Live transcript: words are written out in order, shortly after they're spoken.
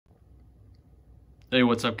Hey,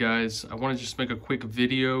 what's up guys? I want to just make a quick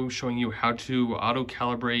video showing you how to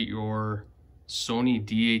auto-calibrate your Sony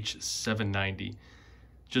DH790.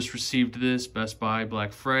 Just received this Best Buy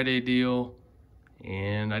Black Friday deal,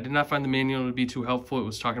 and I did not find the manual to be too helpful. It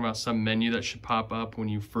was talking about some menu that should pop up when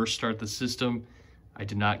you first start the system. I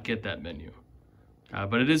did not get that menu.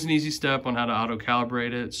 But it is an easy step on how to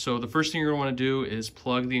auto-calibrate it. So the first thing you're going to want to do is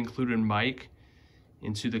plug the included mic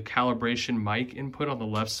into the calibration mic input on the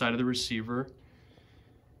left side of the receiver.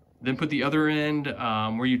 Then put the other end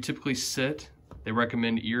where you typically sit. They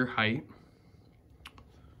recommend ear height.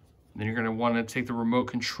 Then you're going to want to take the remote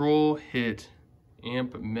control, hit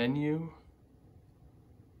amp menu.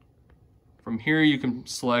 From here you can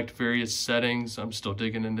select various settings. I'm still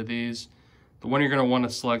digging into these. The one you're going to want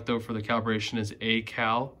to select though for the calibration is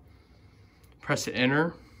ACAL. Press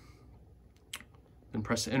enter. Then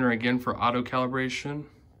press enter again for auto calibration.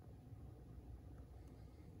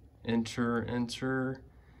 Enter, enter.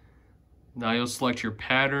 Now you'll select your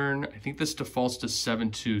pattern. I think this defaults to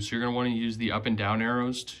 7.2, so you're going to want to use the up and down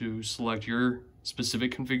arrows to select your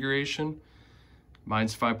specific configuration.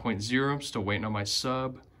 Mine's 5.0, I'm still waiting on my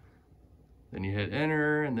sub. Then you hit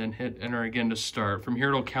enter, and then hit enter again to start. From here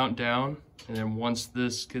it'll count down, and then once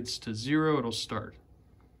this gets to 0, it'll start.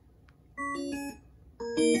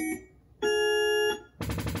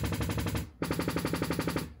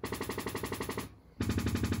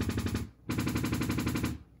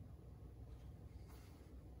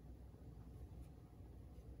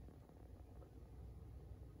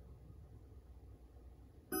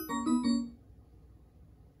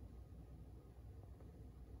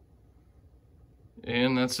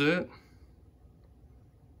 And that's it.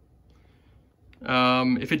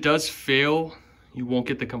 If it does fail, you won't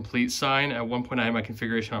get the complete sign. At one point I had my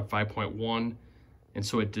configuration on 5.1, and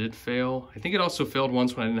so it did fail. I think it also failed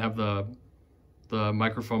once when I didn't have the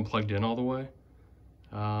microphone plugged in all the way.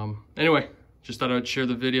 Anyway, just thought I'd share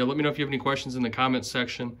the video. Let me know if you have any questions in the comments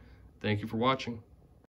section. Thank you for watching.